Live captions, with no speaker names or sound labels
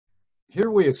Here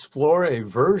we explore a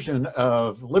version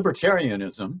of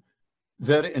libertarianism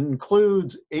that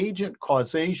includes agent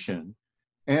causation,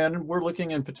 and we're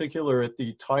looking in particular at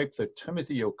the type that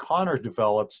Timothy O'Connor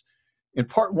develops. In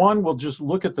part one, we'll just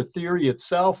look at the theory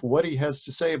itself, what he has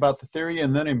to say about the theory,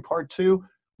 and then in part two,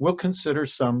 we'll consider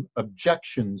some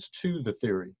objections to the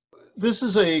theory. This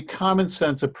is a common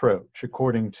sense approach,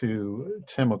 according to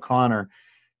Tim O'Connor.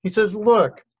 He says,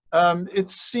 look, it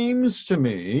seems to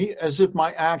me as if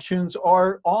my actions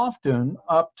are often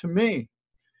up to me.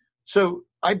 So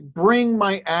I bring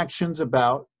my actions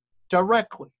about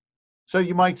directly. So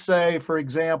you might say, for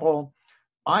example,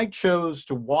 I chose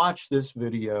to watch this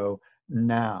video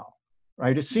now,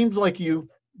 right? It seems like you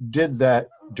did that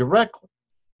directly.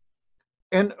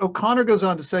 And O'Connor goes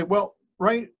on to say, well,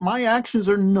 right, my actions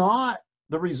are not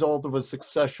the result of a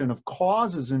succession of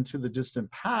causes into the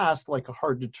distant past, like a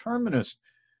hard determinist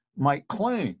might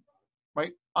claim,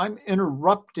 right? I'm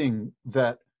interrupting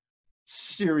that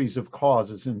series of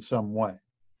causes in some way.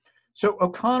 So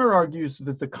O'Connor argues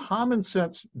that the common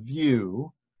sense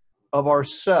view of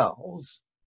ourselves,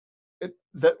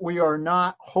 that we are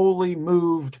not wholly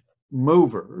moved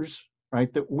movers,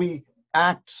 right? That we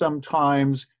act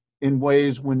sometimes in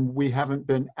ways when we haven't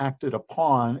been acted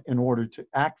upon in order to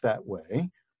act that way,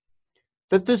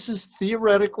 that this is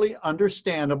theoretically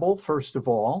understandable, first of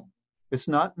all. It's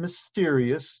not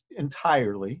mysterious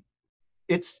entirely.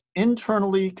 It's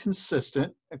internally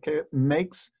consistent, okay? It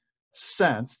makes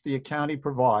sense, the account he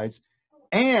provides,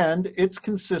 and it's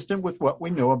consistent with what we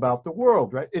know about the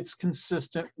world, right? It's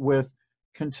consistent with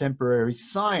contemporary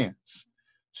science.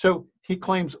 So he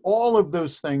claims all of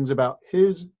those things about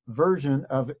his version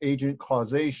of agent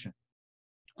causation.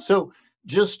 So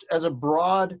just as a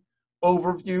broad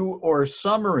overview or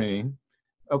summary,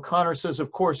 O'Connor says,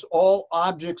 of course, all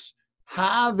objects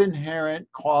have inherent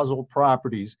causal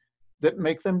properties that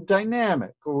make them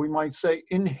dynamic, or we might say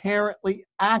inherently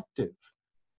active.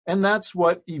 And that's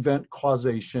what event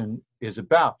causation is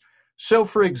about. So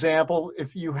for example,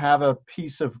 if you have a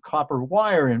piece of copper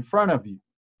wire in front of you,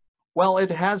 well, it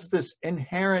has this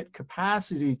inherent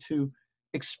capacity to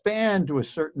expand to a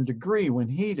certain degree when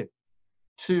heated,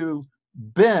 to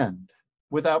bend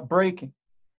without breaking,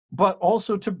 but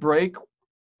also to break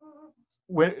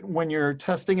when you're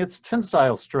testing its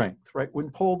tensile strength, right? When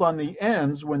pulled on the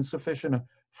ends, when sufficient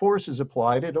force is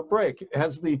applied, it'll break. It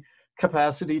has the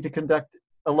capacity to conduct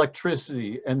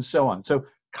electricity and so on. So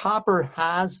copper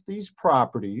has these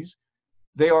properties.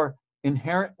 They are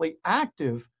inherently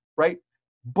active, right?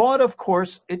 But of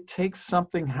course, it takes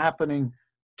something happening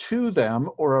to them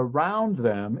or around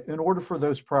them in order for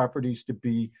those properties to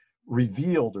be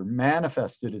revealed or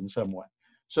manifested in some way.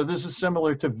 So this is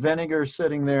similar to vinegar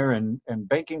sitting there and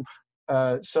baking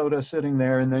soda sitting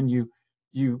there, and then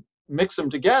you mix them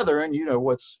together and you know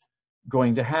what's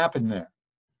going to happen there.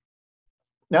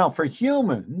 Now for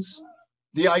humans,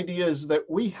 the idea is that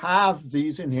we have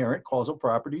these inherent causal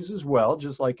properties as well,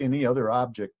 just like any other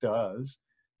object does.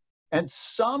 And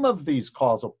some of these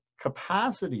causal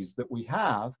capacities that we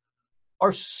have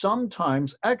are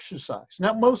sometimes exercised.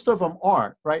 Now most of them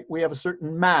aren't, right? We have a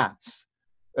certain mass.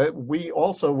 We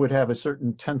also would have a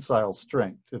certain tensile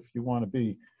strength if you want to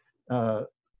be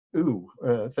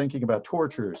thinking about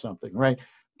torture or something, right?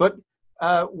 But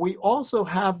we also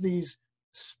have these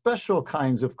special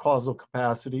kinds of causal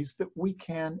capacities that we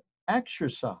can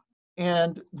exercise.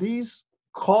 And these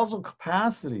causal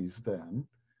capacities then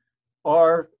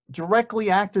are directly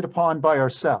acted upon by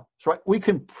ourselves, right? We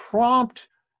can prompt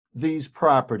these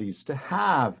properties to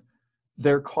have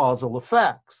their causal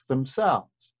effects themselves.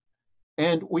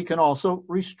 And we can also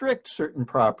restrict certain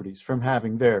properties from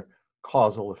having their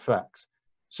causal effects.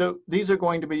 So these are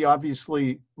going to be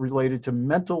obviously related to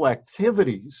mental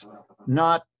activities,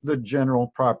 not the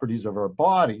general properties of our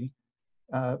body,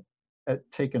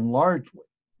 taken largely.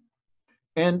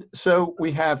 And so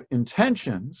we have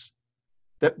intentions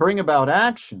that bring about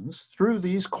actions through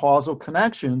these causal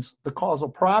connections, the causal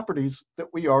properties that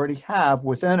we already have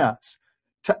within us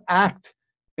to act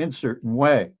in certain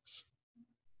ways.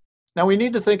 Now we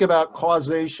need to think about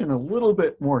causation a little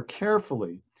bit more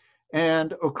carefully,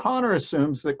 and O'Connor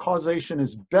assumes that causation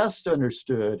is best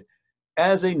understood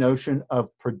as a notion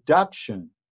of production.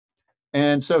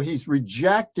 And so he's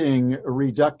rejecting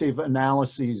reductive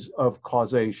analyses of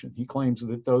causation. He claims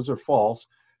that those are false.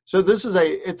 So this is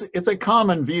it's a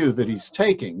common view that he's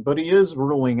taking, but he is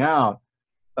ruling out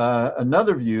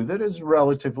another view that is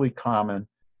relatively common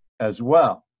as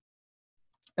well.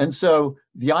 And so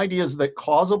the idea is that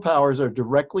causal powers are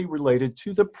directly related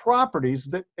to the properties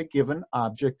that a given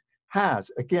object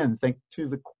has. Again, think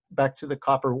back to the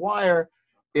copper wire.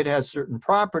 It has certain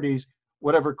properties.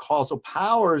 whatever causal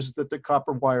powers that the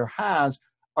copper wire has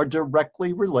are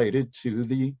directly related to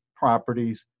the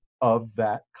properties of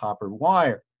that copper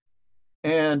wire.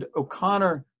 And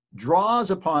O'Connor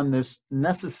draws upon this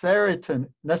necessitarian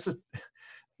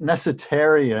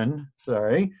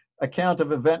account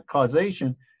of event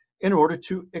causation in order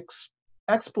to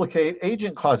explicate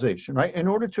agent causation, right? In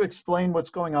order to explain what's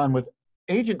going on with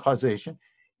agent causation,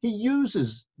 he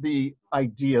uses the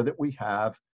idea that we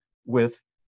have with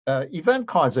event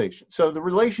causation. So the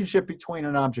relationship between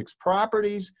an object's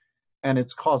properties and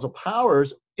its causal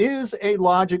powers is a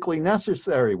logically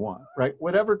necessary one, right?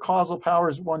 Whatever causal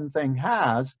powers one thing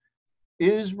has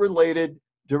is related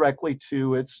directly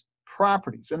to its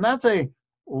properties. And that's a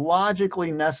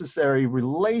logically necessary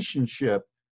relationship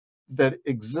that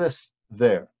exists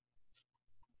there.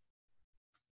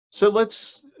 So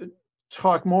let's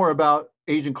talk more about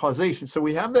agent causation. So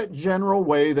we have that general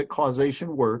way that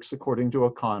causation works according to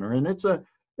O'Connor, and it's a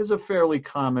fairly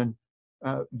common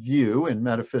view in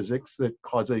metaphysics that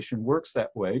causation works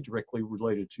that way, directly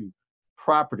related to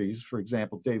properties. For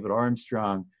example, David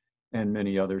Armstrong and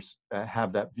many others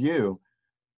have that view.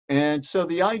 And so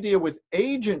the idea with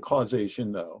agent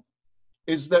causation, though,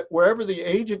 is that wherever the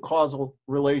agent causal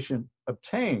relation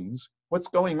obtains, what's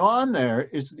going on there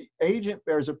is the agent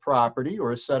bears a property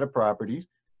or a set of properties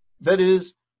that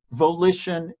is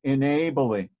volition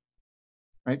enabling,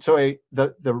 right? So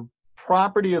the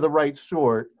property of the right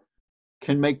sort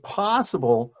can make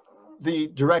possible the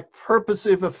direct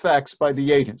purposive effects by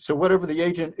the agent. So whatever the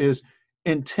agent is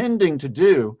intending to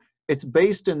do, it's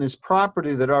based in this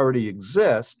property that already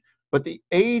exists, but the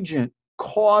agent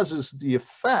causes the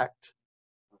effect,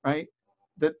 right?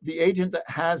 That the agent that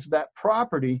has that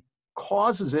property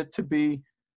causes it to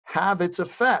have its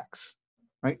effects,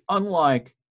 right?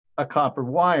 Unlike a copper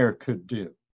wire could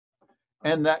do.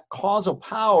 And that causal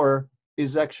power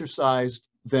is exercised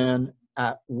then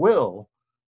at will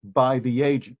by the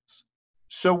agents.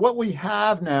 So what we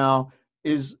have now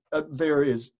is there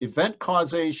is event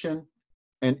causation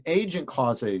and agent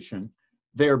causation.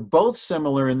 They're both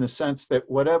similar in the sense that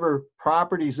whatever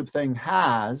properties a thing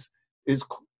has is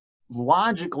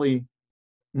logically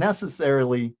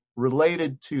necessarily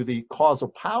related to the causal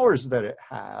powers that it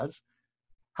has.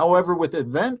 However, with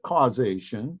event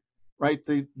causation, right,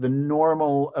 the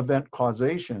normal event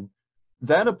causation,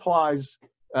 that applies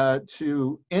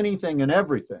to anything and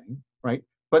everything, right?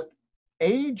 But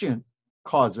agent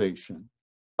causation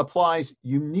applies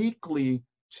uniquely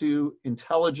to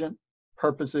intelligent,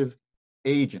 purposive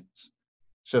agents.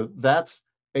 So that's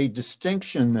a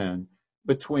distinction then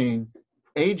between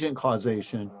agent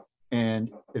causation and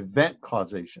event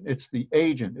causation. It's the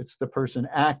agent, it's the person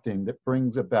acting that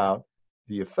brings about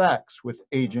the effects with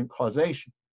agent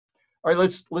causation. All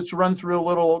right, let's run through a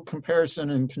little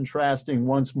comparison and contrasting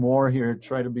once more here,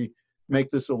 try to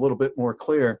make this a little bit more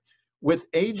clear. With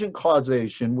agent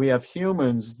causation, we have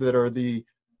humans that are the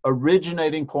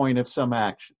originating point of some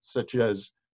action, such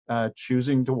as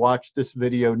choosing to watch this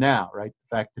video now, right?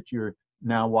 The fact that you're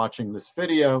now watching this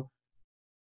video,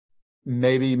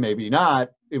 maybe, maybe not,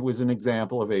 it was an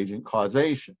example of agent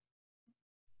causation.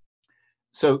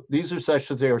 So these are such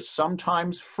that they are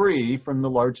sometimes free from the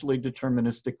largely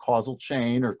deterministic causal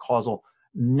chain or causal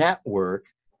network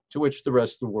to which the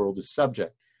rest of the world is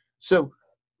subject. So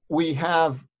we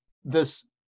have this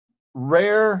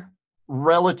rare,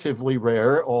 relatively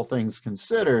rare, all things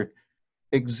considered,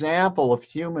 example of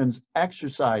humans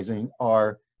exercising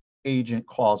our agent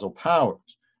causal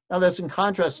powers. Now that's in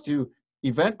contrast to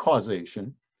event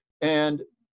causation, and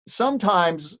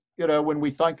sometimes, you know, when we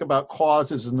think about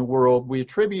causes in the world, we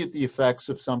attribute the effects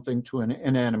of something to an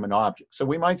inanimate object. So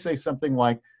we might say something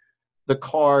like, the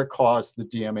car caused the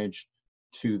damage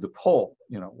to the pole.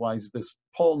 You know, why is this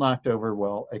pole knocked over?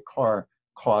 Well, a car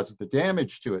caused the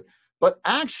damage to it. But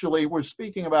actually, we're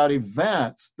speaking about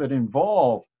events that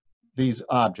involve these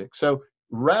objects. So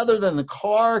rather than the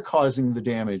car causing the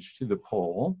damage to the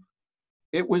pole,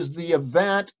 it was the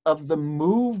event of the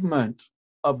movement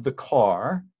of the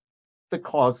car that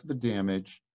caused the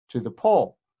damage to the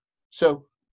pole. So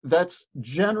that's,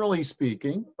 generally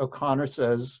speaking, O'Connor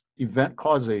says event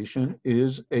causation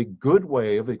is a good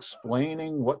way of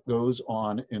explaining what goes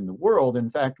on in the world. In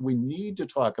fact, we need to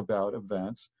talk about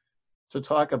events to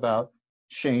talk about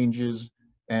changes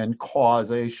and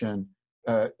causation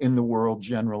in the world,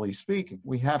 generally speaking.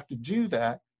 We have to do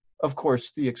that. Of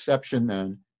course, the exception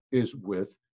then is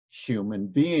with human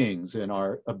beings and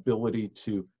our ability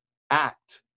to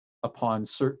act upon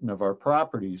certain of our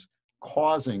properties,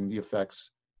 causing the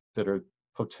effects that are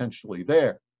potentially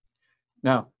there.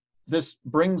 Now, this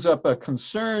brings up a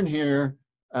concern here.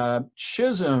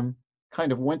 Chisholm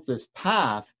kind of went this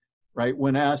path, right?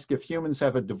 When asked if humans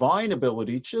have a divine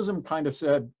ability, Chisholm kind of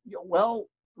said, well,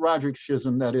 Roderick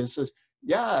Chisholm, that is, says,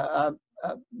 yeah,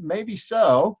 maybe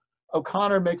so.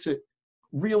 O'Connor makes it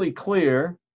really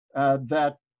clear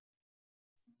that,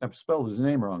 I've spelled his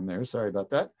name wrong there, sorry about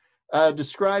that,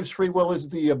 describes free will as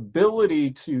the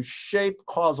ability to shape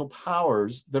causal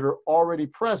powers that are already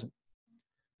present.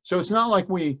 So it's not like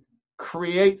we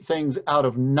create things out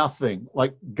of nothing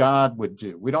like God would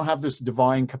do. We don't have this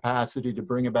divine capacity to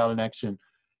bring about an action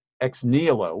ex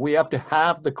nihilo. We have to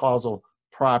have the causal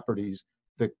properties,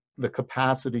 the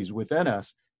capacities within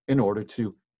us in order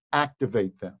to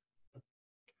activate them.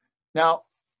 Now,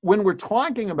 when we're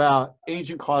talking about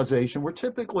agent causation, we're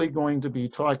typically going to be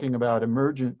talking about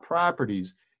emergent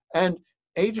properties. And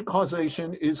agent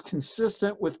causation is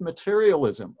consistent with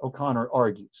materialism, O'Connor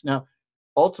argues. Now,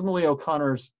 ultimately,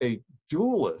 O'Connor's a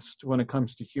dualist when it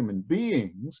comes to human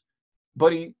beings,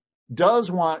 but he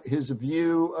does want his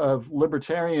view of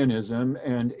libertarianism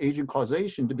and agent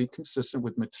causation to be consistent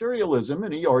with materialism,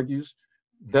 and he argues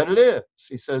that it is.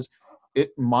 He says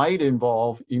it might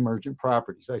involve emergent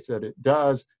properties. I said it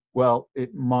does. Well,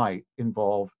 it might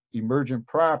involve emergent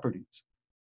properties.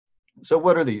 So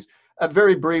what are these?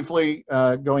 Very briefly,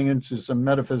 going into some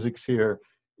metaphysics here,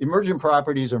 emergent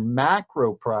properties are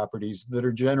macro properties that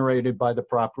are generated by the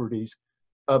properties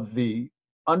of the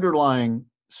underlying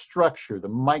structure, the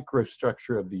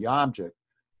microstructure of the object,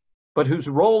 but whose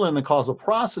role in the causal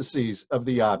processes of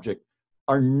the object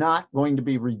are not going to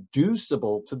be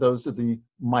reducible to those of the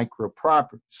micro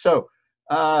properties. So,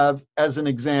 as an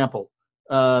example,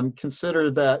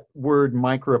 consider that word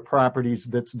micro properties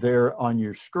that's there on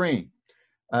your screen.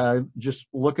 Just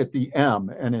look at the M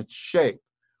and its shape.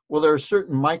 Well, there are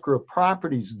certain micro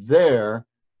properties there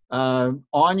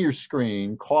on your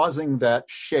screen causing that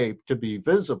shape to be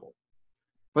visible.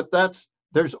 But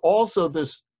there's also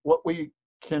this, what we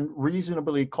can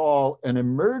reasonably call an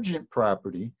emergent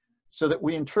property, so that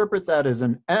we interpret that as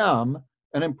an M,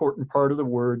 an important part of the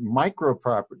word micro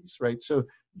properties, right? So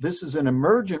this is an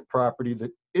emergent property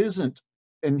that isn't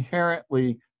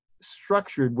inherently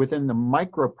structured within the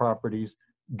micro properties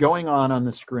going on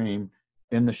the screen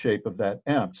in the shape of that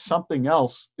M. Something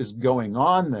else is going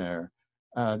on there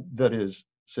that is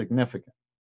significant.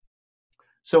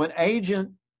 So an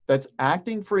agent that's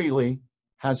acting freely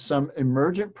has some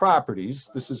emergent properties.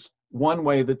 This is one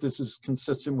way that this is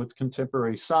consistent with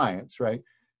contemporary science, right?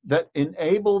 That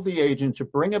enable the agent to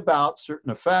bring about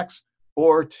certain effects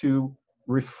or to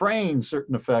refrain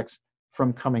certain effects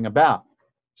from coming about.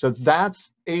 So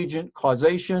that's agent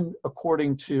causation,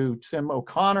 according to Tim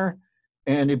O'Connor.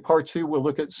 And in part two, we'll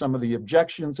look at some of the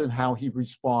objections and how he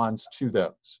responds to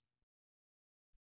those.